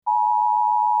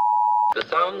The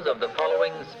sounds of the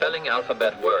following spelling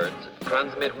alphabet words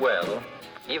transmit well,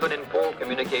 even in poor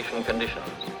communication conditions.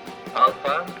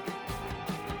 Alpha,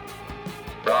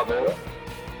 Bravo,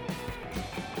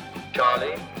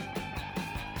 Charlie,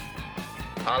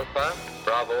 Alpha,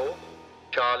 Bravo,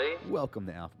 Charlie. Welcome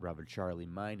to Alpha Bravo Charlie.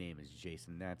 My name is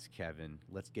Jason. That's Kevin.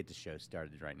 Let's get the show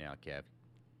started right now, Kev.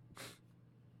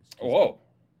 Whoa.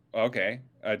 Okay.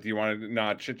 Do you want to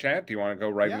not chit chat? Do you want to go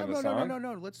right into the song?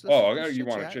 No. Let's You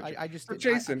want to chit chat? I just for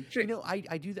Jason.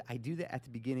 I do that. I do that at the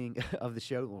beginning of the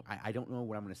show. I don't know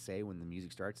what I'm going to say when the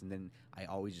music starts, and then I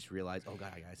always just realize, oh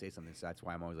God, I got to say something. So that's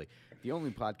why I'm always like, the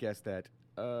only podcast that,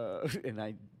 and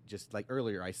I just like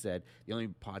earlier I said the only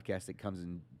podcast that comes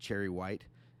in cherry white.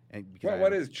 And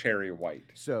what is cherry white?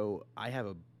 So I have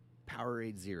a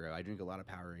Powerade Zero. I drink a lot of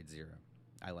Powerade Zero.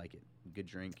 I like it. Good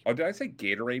drink. Oh, did I say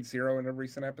Gatorade Zero in a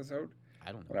recent episode?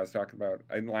 I don't know. When I was talking about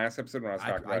in the last episode when I was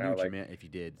talking about I knew how what like you meant if you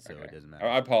did, so okay. It doesn't matter.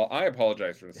 I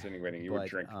apologize for insinuating you would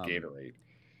drink Gatorade.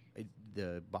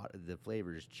 The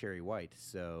flavor is cherry white,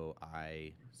 so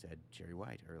I said cherry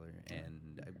white earlier,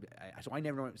 and so I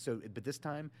never know. So, but this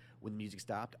time when the music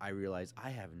stopped, I realized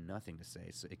I have nothing to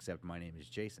say except my name is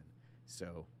Jason.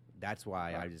 So that's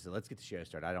why I just said, let's get the show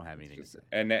started. I don't have anything to say.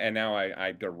 And now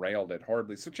I derailed it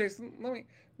horribly. So Jason, let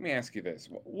me ask you this: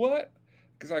 what?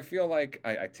 Because I feel like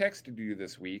I texted you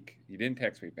this week. You didn't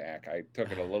text me back. I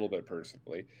took it a little bit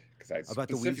personally because I about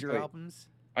the Weezer albums.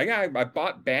 I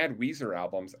bought bad Weezer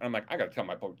albums. I'm like, I got to tell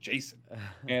my boy Jason.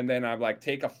 And then I like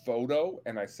take a photo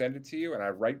and I send it to you and I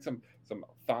write some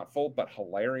thoughtful but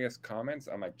hilarious comments.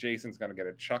 I'm like, Jason's going to get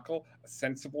a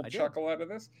sensible chuckle out of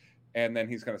this. And then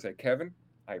he's going to say, Kevin,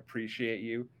 I appreciate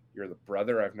you. You're the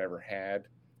brother I've never had.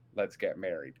 Let's get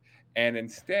married. And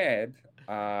instead,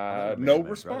 no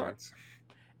response.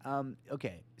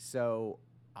 Okay, so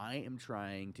I am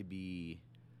trying to be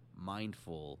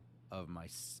mindful of my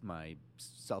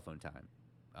cell phone time.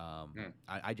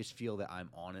 I just feel that I'm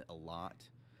on it a lot,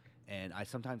 and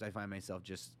sometimes I find myself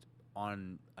just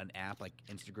on an app like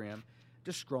Instagram,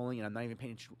 just scrolling, and I'm not even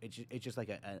paying attention. It's just like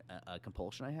a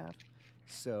compulsion I have.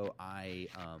 So I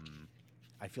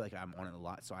feel like I'm on it a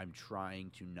lot. So I'm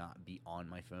trying to not be on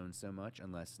my phone so much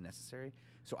unless necessary.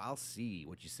 So I'll see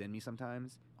what you send me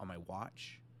sometimes on my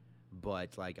watch,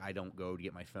 but like I don't go to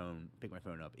get my phone, pick my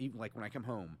phone up. Even like when I come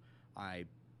home, I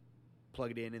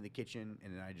plug it in the kitchen,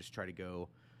 and then I just try to go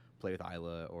play with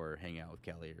Isla or hang out with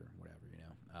Kelly or whatever, you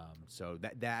know. So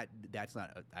that's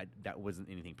not that wasn't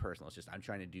anything personal. It's just I'm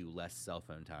trying to do less cell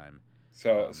phone time.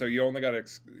 So you only got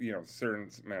certain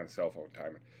amount of cell phone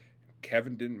time.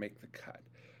 Kevin didn't make the cut.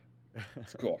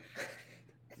 It's cool.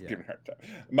 Yeah. Giving her a hard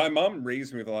time. My mom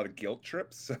raised me with a lot of guilt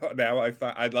trips, so now I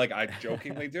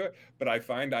jokingly do it, but I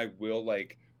find I will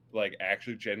like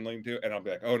actually genuinely do it, and I'll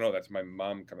be like, oh no, that's my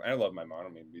mom coming. I love my mom. I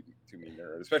don't mean to be too mean to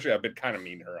her, especially I've been kind of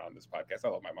mean to her on this podcast. I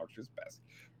love my mom; she's the best.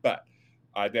 But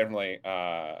I definitely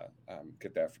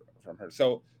get that from her.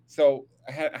 So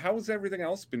how's everything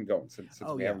else been going since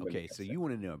we haven't been? Okay, so you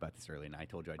want to know about this early, and I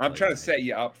told you. I'm trying to set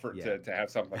you up to have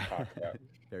something to talk about.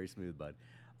 Very smooth, bud.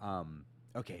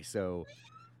 Okay, so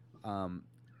a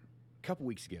couple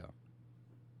weeks ago,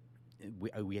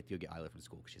 we had to go get Isla from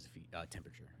school because she has a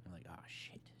temperature. I'm like, oh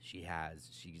shit,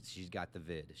 she's got the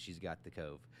vid, she's got the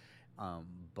cove,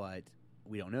 but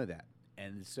we don't know that,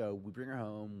 and so we bring her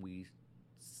home. We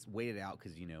wait it out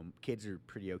because kids are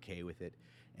pretty okay with it,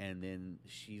 and then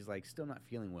she's like still not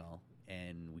feeling well,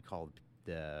 and we called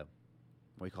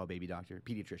baby doctor,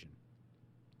 pediatrician,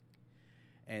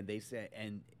 and they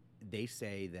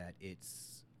say that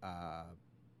it's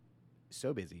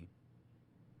so busy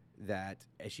that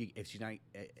if she's not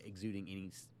exuding any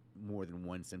more than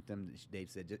one symptom, they've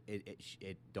said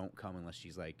it don't come unless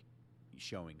she's like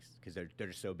showing, because they're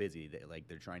just so busy that like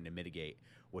they're trying to mitigate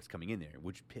what's coming in there,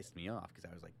 which pissed me off because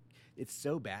I was like, it's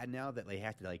so bad now that they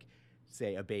have to like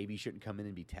say a baby shouldn't come in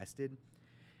and be tested.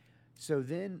 So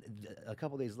then a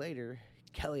couple days later,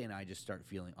 Kelly and I just start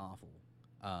feeling awful,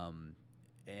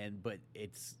 but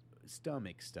it's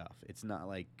stomach stuff. It's not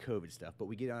like COVID stuff, but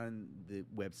we get on the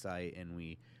website and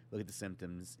we look at the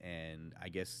symptoms, and I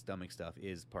guess stomach stuff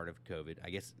is part of COVID. I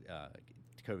guess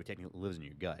COVID technically lives in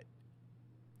your gut.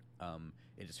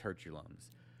 It just hurts your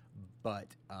lungs. But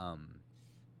so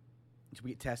we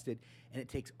get tested, and it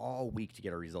takes all week to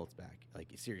get our results back. Like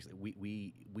seriously,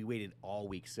 we waited all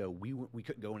week, so we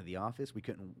couldn't go into the office. We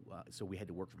couldn't, so we had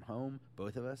to work from home,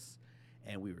 both of us,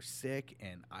 and we were sick,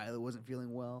 and Isla wasn't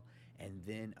feeling well. And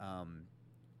then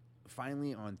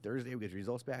finally on Thursday, we get the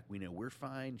results back. We know we're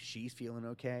fine. She's feeling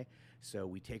okay. So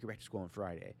we take her back to school on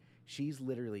Friday. She's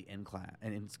literally in class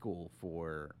and in school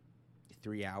for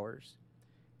 3 hours.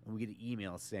 And we get an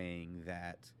email saying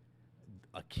that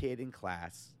a kid in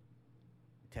class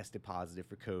tested positive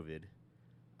for COVID,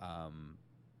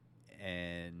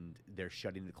 and they're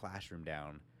shutting the classroom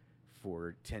down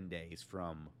for 10 days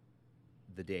from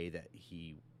the day that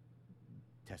he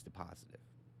tested positive.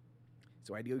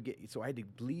 So I had to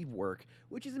leave work,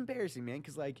 which is embarrassing, man,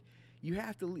 because like you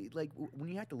have to leave, like when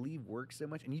you have to leave work so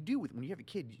much, and you do when you have a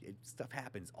kid, stuff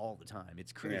happens all the time.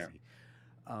 It's crazy.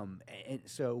 Yeah. And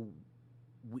so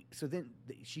then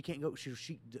she can't go.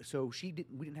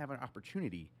 We didn't have an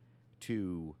opportunity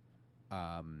to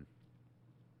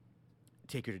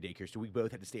take her to daycare, so we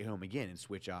both had to stay home again and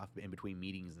switch off in between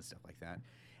meetings and stuff like that.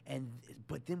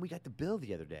 But then we got the bill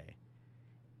the other day.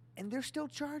 And they're still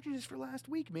charging us for last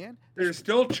week, man. They're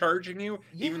still charging you,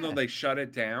 Yeah. even though they shut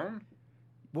it down?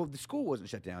 Well, the school wasn't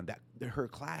shut down. Her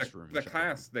classroom. The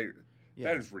class, that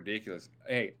is ridiculous.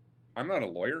 Hey, I'm not a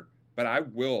lawyer, but I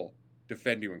will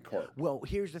defend you in court. Well,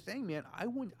 here's the thing, man. I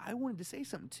wanted to say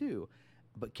something too,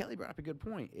 but Kelly brought up a good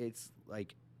point. It's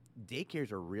like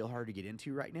daycares are real hard to get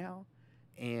into right now,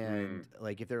 and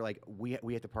like if they're like we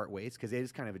have to part ways because it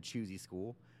is kind of a choosy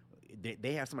school.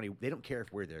 They have somebody. They don't care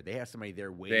if we're there. They have somebody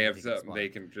there waiting. They have something. They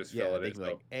can just fill it. They can be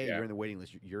like, hey, you're in the waiting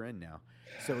list. You're in now.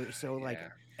 So like,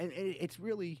 and it's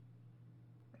really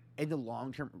in the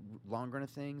long run of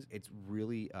things. It's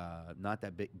really not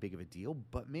that big of a deal.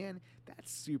 But man, that's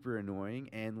super annoying.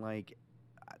 And like,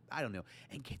 I don't know.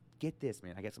 And get this,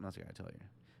 man. I got something else I gotta tell you.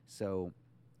 So,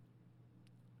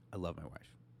 I love my wife.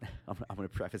 I'm going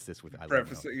to preface this with I'm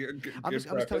just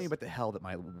telling you about the hell that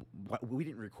we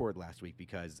didn't record last week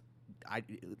because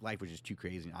life was just too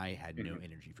crazy and I had no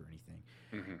energy for anything.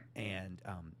 Mm-hmm. And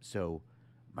so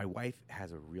my wife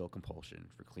has a real compulsion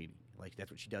for cleaning. Like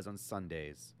that's what she does on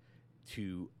Sundays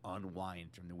to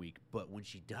unwind from the week. But when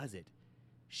she does it,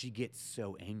 she gets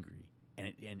so angry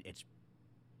and it's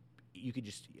you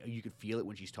could feel it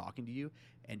when she's talking to you,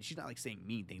 and she's not like saying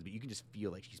mean things, but you can just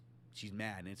feel like she's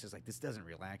mad, and it's just like this doesn't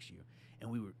relax you,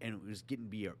 and it was getting to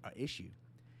be a issue.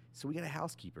 So we got a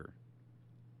housekeeper.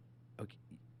 Okay,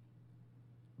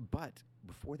 but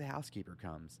before the housekeeper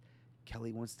comes,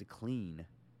 Kelly wants to clean,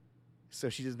 so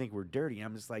she doesn't think we're dirty. And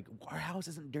I'm just like, our house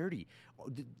isn't dirty.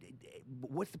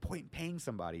 What's the point in paying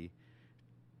somebody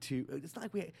to? It's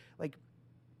not like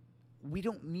we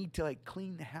don't need to like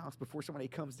clean the house before somebody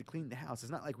comes to clean the house.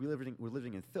 It's not like we're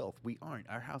living in filth. We aren't.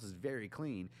 Our house is very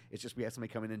clean. It's just we have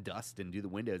somebody come in and dust and do the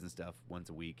windows and stuff once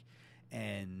a week.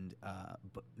 And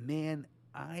but man,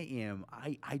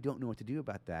 I don't know what to do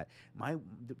about that. I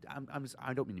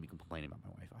don't mean to be complaining about my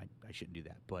wife. I shouldn't do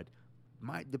that. But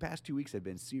the past 2 weeks have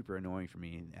been super annoying for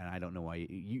me, and I don't know why.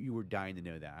 You were dying to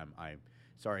know that. I'm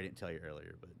sorry I didn't tell you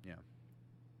earlier, but yeah.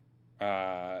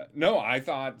 No, I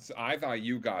thought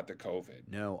you got the COVID.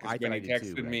 No, I thought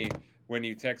when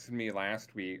you texted me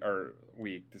last week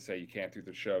to say you can't do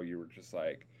the show, you were just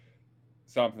like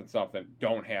something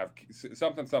don't have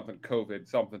something COVID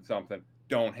something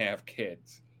don't have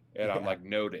kids, and I'm like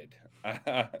noted.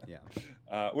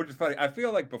 Which is funny. I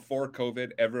feel like before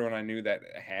COVID, everyone I knew that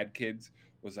had kids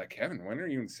was like, Kevin, when are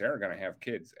you and Sarah gonna have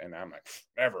kids? And I'm like,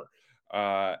 never.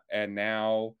 And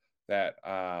now that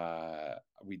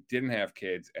we didn't have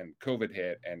kids and COVID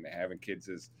hit and having kids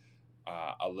is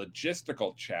a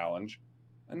logistical challenge,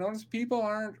 I notice people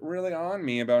aren't really on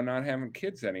me about not having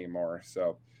kids anymore.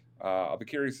 So I'll be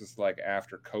curious as to like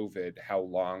after COVID, how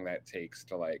long that takes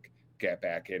to like get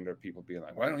back into people being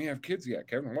like, why don't you have kids yet,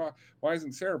 Kevin? Why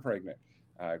isn't Sarah pregnant?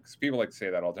 Because people like to say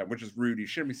that all the time, which is rude. You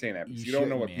shouldn't be saying that because you don't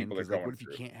know what people are going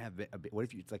through. What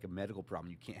if it's like a medical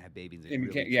problem? You can't have babies.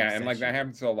 And like that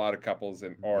happens to a lot of couples,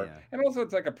 and also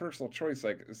it's like a personal choice.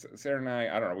 Like Sarah and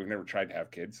I don't know, we've never tried to have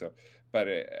kids, but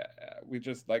we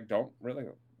just like don't really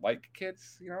like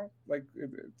kids, like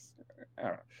it's I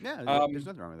don't know. Yeah, there's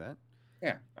nothing wrong with that.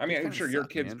 Yeah, I mean, I'm sure your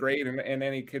kid's great, and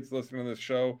any kids listening to this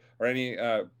show, or any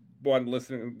one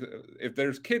listening, if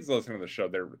there's kids listening to the show,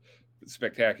 they're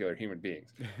spectacular human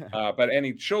beings. But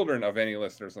any children of any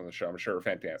listeners on the show, I'm sure are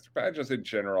fantastic. But in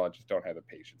general, I just don't have the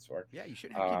patience for it. Yeah, you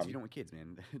shouldn't have kids if you don't want kids,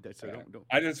 man. Don't.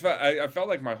 I felt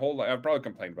like my whole life, I've probably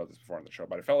complained about this before on the show,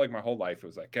 but I felt like my whole life it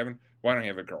was like, Kevin, why don't you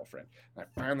have a girlfriend? And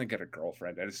I finally get a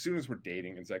girlfriend, and as soon as we're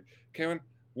dating, it's like, Kevin,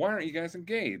 why aren't you guys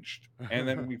engaged? And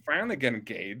then we finally get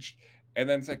engaged, and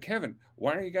then it's like, Kevin,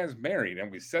 why aren't you guys married?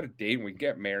 And we set a date and we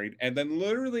get married, and then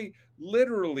literally,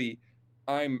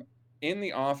 I'm in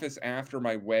the office after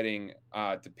my wedding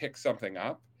to pick something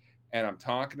up, and I'm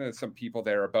talking to some people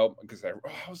there about, because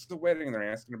how's the wedding? And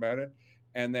they're asking about it.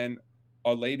 And then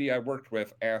a lady I worked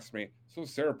with asked me, so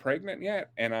is Sarah pregnant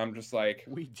yet? And I'm just like,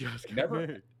 we just it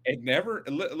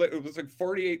was like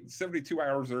 72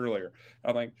 hours earlier.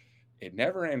 I'm like, it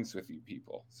never ends with you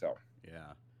people. So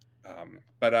yeah.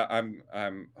 But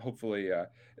I'm hopefully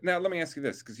now. Let me ask you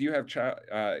this, because you have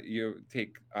you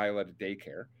take Isla to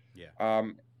daycare. Yeah.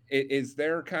 Is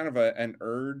there kind of an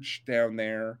urge down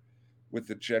there with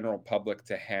the general public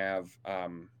to have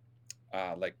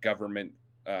like government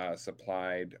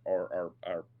supplied or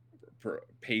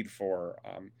paid for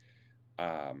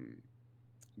um,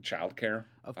 childcare?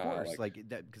 Of course, Like, like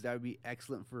that, because that would be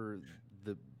excellent for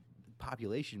the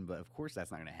population. But of course, that's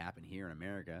not going to happen here in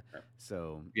America.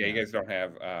 So yeah, you guys don't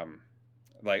have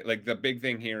like the big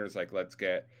thing here is like, let's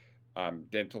get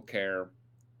dental care.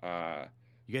 Uh,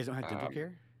 you guys don't have dental um,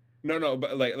 care? no,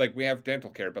 but like we have dental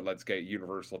care, but let's get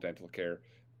universal dental care.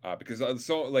 Because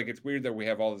so like it's weird that we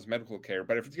have all this medical care,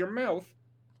 but if it's your mouth,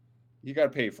 you got to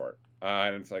pay for it.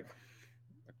 And it's like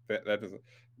that doesn't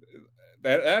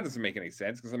that doesn't make any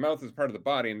sense, because the mouth is part of the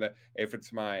body, and that if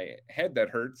it's my head that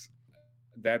hurts,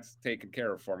 that's taken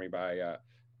care of for me by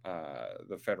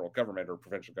the federal government or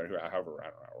provincial government, however, I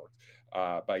don't know how it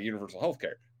works, by universal health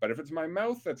care. But if it's my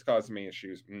mouth that's causing me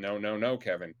issues, no,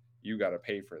 Kevin, you got to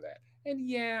pay for that. And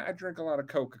yeah, I drink a lot of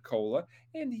Coca-Cola,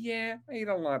 and yeah, I eat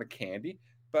a lot of candy,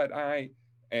 but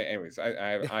anyways,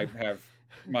 I have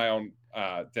my own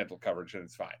dental coverage, and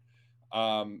it's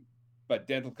fine. But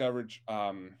dental coverage,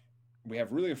 we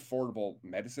have really affordable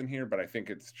medicine here, but I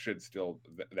think it should still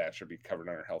that should be covered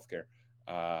under healthcare.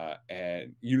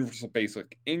 And universal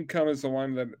basic income is the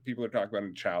one that people are talking about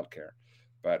in childcare,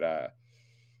 but I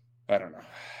don't know.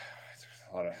 There's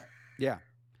a lot of Yeah.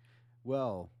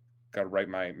 Well, got to write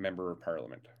my member of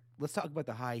parliament. let's talk about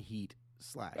the high heat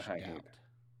slash The high doubt. heat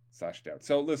slash doubt.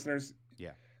 So, listeners,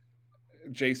 Yeah.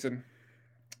 Jason,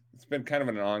 it's been kind of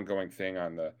an ongoing thing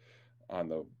on the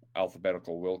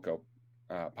Alphabetical Wilco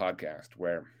podcast,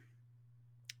 where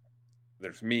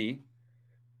there's me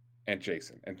and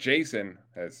Jason. And Jason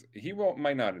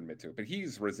might not admit to it, but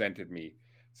he's resented me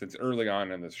since early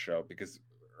on in this show, because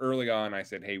early on I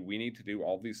said, hey, we need to do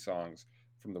all these songs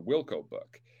from the Wilco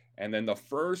book. And then the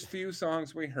first few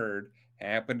songs we heard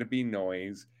happened to be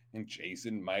noise, and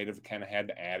Jason might have kind of had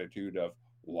the attitude of,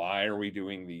 why are we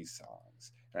doing these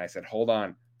songs? And I said, hold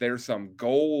on, there's some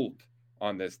gold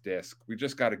on this disc. We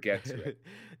just got to get to it.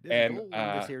 There's And, gold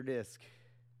on this here disc.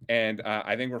 And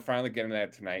I think we're finally getting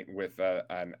that tonight with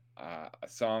a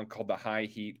song called The High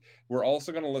Heat. We're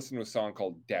also going to listen to a song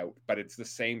called Doubt, but it's the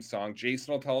same song.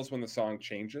 Jason will tell us when the song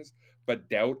changes, but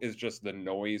Doubt is just the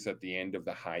noise at the end of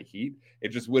The High Heat. It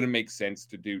just wouldn't make sense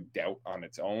to do Doubt on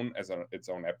its own as its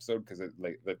own episode, because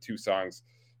like the two songs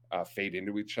fade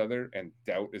into each other, and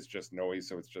Doubt is just noise,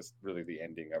 so it's just really the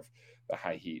ending of The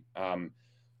High Heat.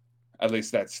 At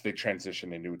least they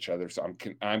transition into each other. So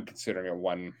I'm considering it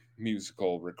one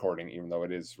musical recording, even though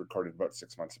it is recorded about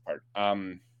 6 months apart.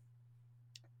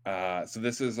 So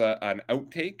this is an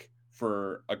outtake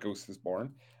for A Ghost Is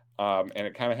Born, and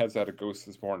it kind of has that A Ghost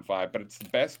Is Born vibe, but it's the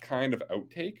best kind of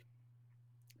outtake,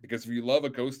 because if you love A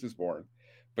Ghost Is Born,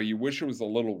 but you wish it was a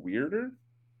little weirder,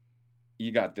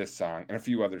 you got this song and a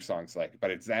few other songs like it.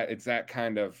 But it's that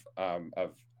kind of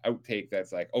outtake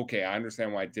that's like, okay, I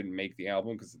understand why it didn't make the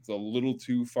album, because it's a little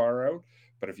too far out.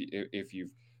 But if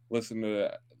you've listened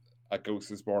to A Ghost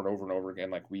Is Born over and over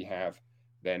again, like we have,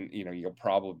 then you'll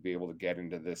probably be able to get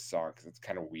into this song, because it's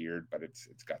kind of weird, but it's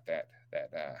got that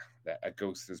A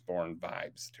Ghost Is Born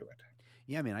vibes to it.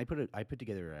 Yeah, I mean, I put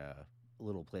together a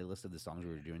little playlist of the songs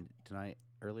we were doing tonight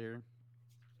earlier.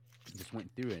 Just went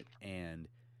through it, and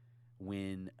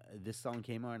when this song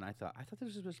came on, I thought this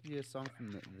was supposed to be a song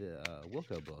from the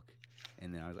Wilco book,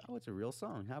 and then I was like, oh, it's a real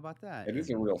song. How about that? It is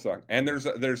a real song, and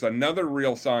there's another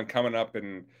real song coming up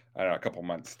in a couple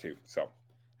months too. So,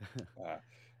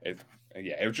 it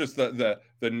was just the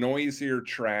noisier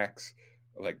tracks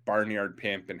like Barnyard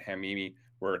Pimp and Hamimi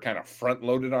were kind of front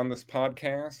loaded on this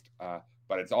podcast,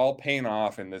 but it's all paying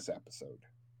off in this episode.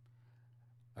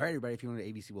 All right, everybody, if you want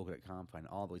to abcwilco.com, find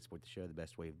all the ways to support the show. The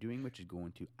best way of doing which is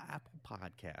going to Apple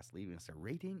Podcasts, leaving us a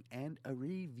rating and a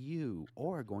review,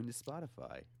 or going to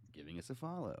Spotify, giving us a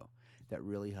follow. That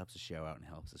really helps the show out and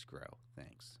helps us grow.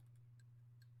 Thanks.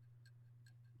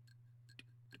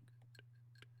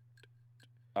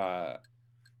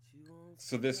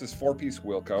 So this is 4-piece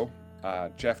Wilco,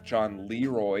 Jeff, John,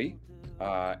 Leroy,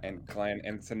 and Glenn,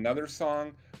 and it's another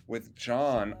song with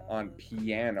John on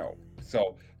piano.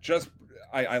 So just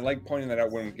I like pointing that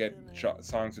out when we get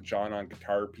songs with John on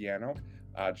guitar, piano,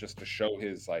 just to show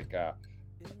his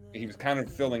he was kind of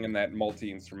filling in that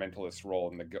multi-instrumentalist role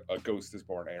in the Ghost Is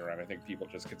Born era, and I think people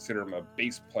just consider him a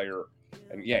bass player,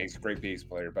 and yeah, he's a great bass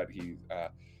player, but he,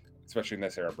 especially in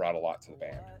this era, brought a lot to the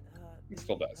band, and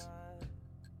still does.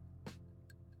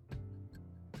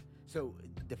 So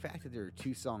the fact that there are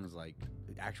two songs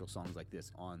actual songs like this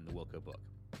on the Wilco book,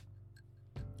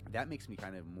 that makes me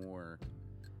kind of more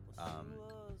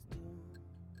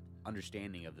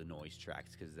understanding of the noise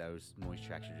tracks, because those noise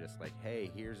tracks are just like,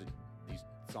 hey, these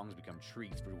songs become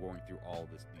treats for going through all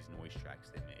these noise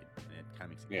tracks they made, and it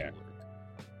kind of makes it cooler.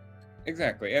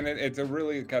 Exactly, and it's a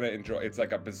really kind of it's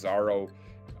like a bizarro,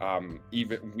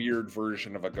 even weird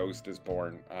version of A Ghost Is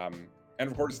Born. And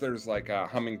of course, there's like a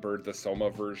Hummingbird, the Soma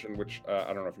version, which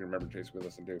I don't know if you remember, Jason, we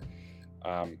listened to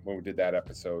when we did that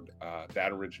episode.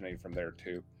 That originated from there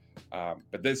too.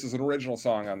 But this is an original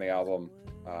song on the album,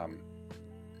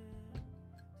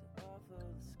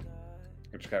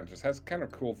 which kind of just has kind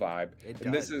of cool vibe.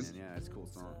 This is, man. Yeah, it's a cool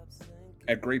song.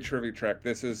 A great trivia track.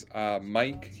 This is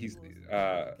Mike. He's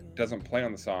doesn't play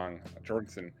on the song,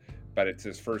 Jorgensen, but it's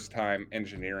his first time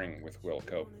engineering with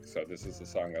Wilco. So this is the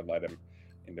song that led him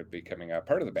into becoming a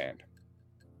part of the band.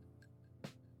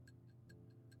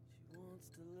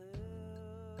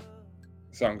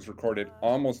 The song was recorded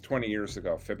almost 20 years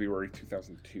ago, February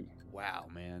 2002. Wow,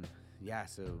 man. Yeah,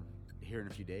 so here in a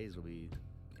few days will be,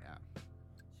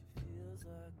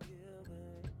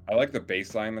 I like the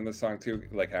bass line in the song too,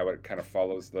 like how it kind of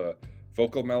follows the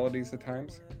vocal melodies at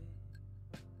times.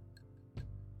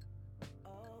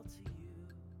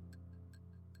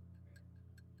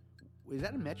 Is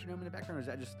that a metronome in the background, or is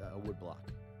that just a wood block?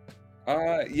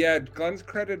 Yeah, Glenn's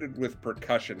credited with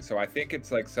percussion, so I think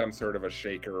it's like some sort of a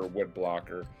shaker or wood block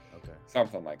or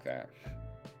something like that.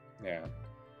 Yeah.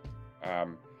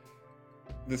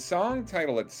 The song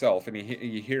title itself, and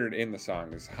you hear it in the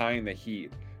song, is High in the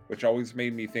Heat, which always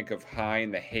made me think of High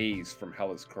in the Haze from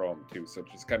Hellas Chrome too. So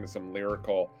just kind of some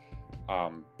lyrical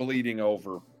bleeding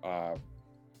over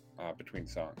between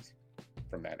songs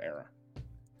from that era.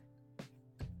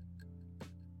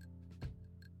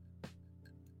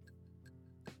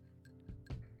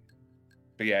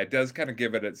 But yeah, it does kind of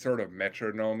give it a sort of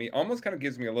metronome. Almost kind of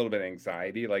gives me a little bit of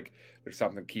anxiety, like there's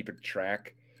something keeping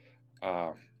track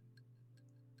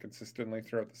consistently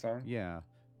throughout the song. Yeah.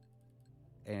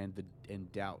 And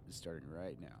Doubt is starting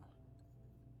right now.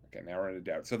 Okay, now we're into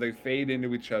Doubt. So they fade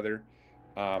into each other.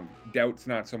 Doubt's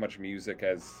not so much music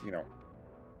as,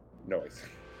 noise.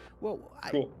 Well,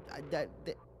 cool.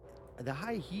 The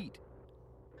High Heat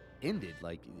ended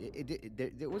like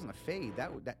it wasn't a fade.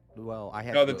 I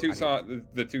had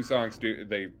the two songs do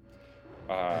they.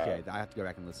 Okay, I have to go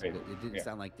back and listen. It didn't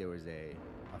sound like there was a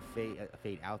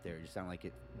fade out there. It just sounded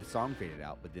like the song faded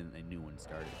out, but then a new one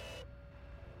started.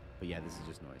 But yeah, this is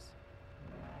just noise.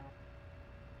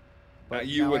 But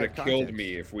you would have killed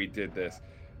me if we did this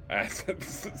as a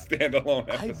standalone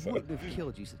episode. I wouldn't have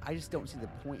killed you. I just don't see the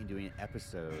point in doing an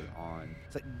episode on.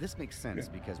 It's like this makes sense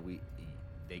because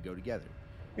they go together.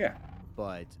 Yeah.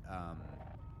 But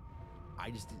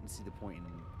I just didn't see the point in.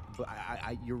 But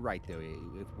you're right though.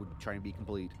 If we're trying to be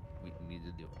complete, we need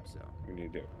to do it. So we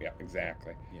need to do it. Yeah,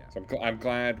 exactly. Yeah. So I'm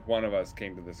glad one of us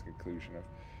came to this conclusion of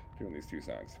doing these two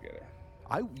songs together.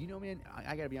 Man,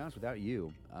 I gotta be honest. Without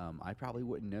you, I probably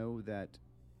wouldn't know that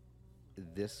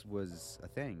this was a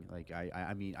thing. Like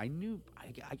I mean, I knew.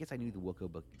 I guess I knew the Wilco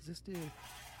book existed,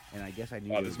 and I guess I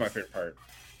knew. Oh, this is my favorite part.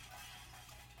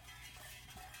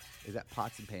 Is that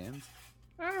Pots and Pans?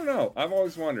 I don't know. I've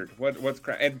always wondered what's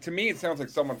and to me it sounds like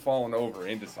someone falling over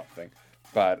into something,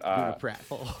 but doing a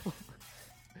pratfall.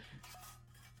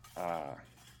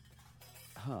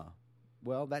 Huh.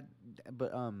 Well,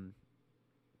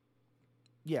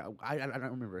 yeah, I don't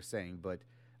remember saying, but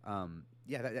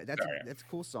yeah, that's a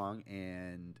cool song,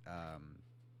 and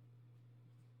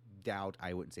Doubt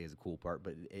I wouldn't say is a cool part,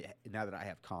 but now that I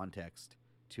have context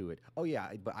to it, oh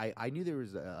yeah, but I knew there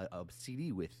was a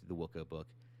CD with the Wilco book.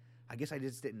 I guess I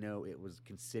just didn't know it was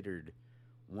considered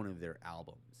one of their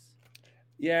albums.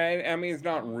 Yeah, I mean it's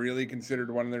not really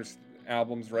considered one of their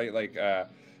albums, right? Like,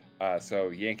 so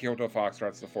Yankee Hotel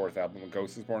Foxtrot's the 4th album,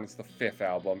 Ghost Is Born is the 5th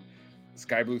album.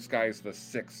 Sky Blue Sky is the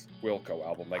 6th Wilco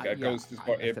album. Like Ghost Is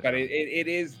Born, but it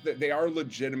is they are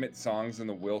legitimate songs in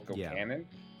the Wilco canon,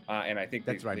 and I think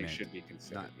they should be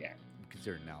considered.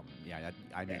 Considered an album. Yeah,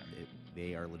 I meant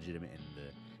they are legitimate in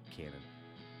the canon.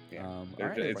 Yeah,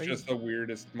 it's just the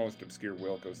weirdest, most obscure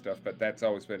Wilco stuff, but that's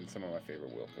always been some of my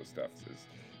favorite Wilco stuff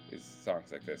is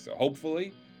songs like this. So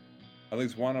hopefully, at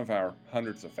least one of our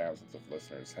hundreds of thousands of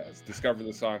listeners has discovered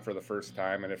the song for the first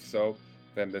time, and if so,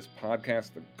 then this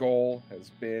podcast, the goal has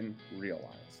been realized.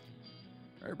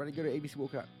 All right, everybody, go to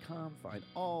abcwilco.com, find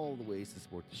all the ways to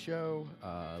support the show.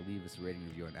 Leave us a rating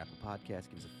review on Apple Podcasts.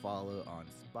 Give us a follow on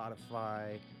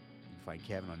Spotify. You can find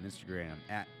Kevin on Instagram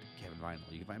at Kevin Vinyl.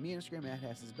 You can find me on Instagram at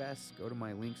HassIsBest. Go to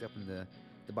my links up in the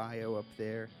bio up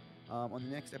there. On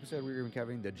the next episode, we're going to be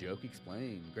covering The Joke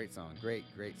Explained. Great song. Great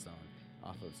song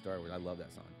off of Star Wars. I love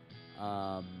that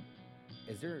song.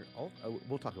 is there?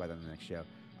 We'll talk about that in the next show.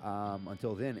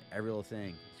 Until then, every little thing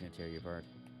is gonna tear you apart.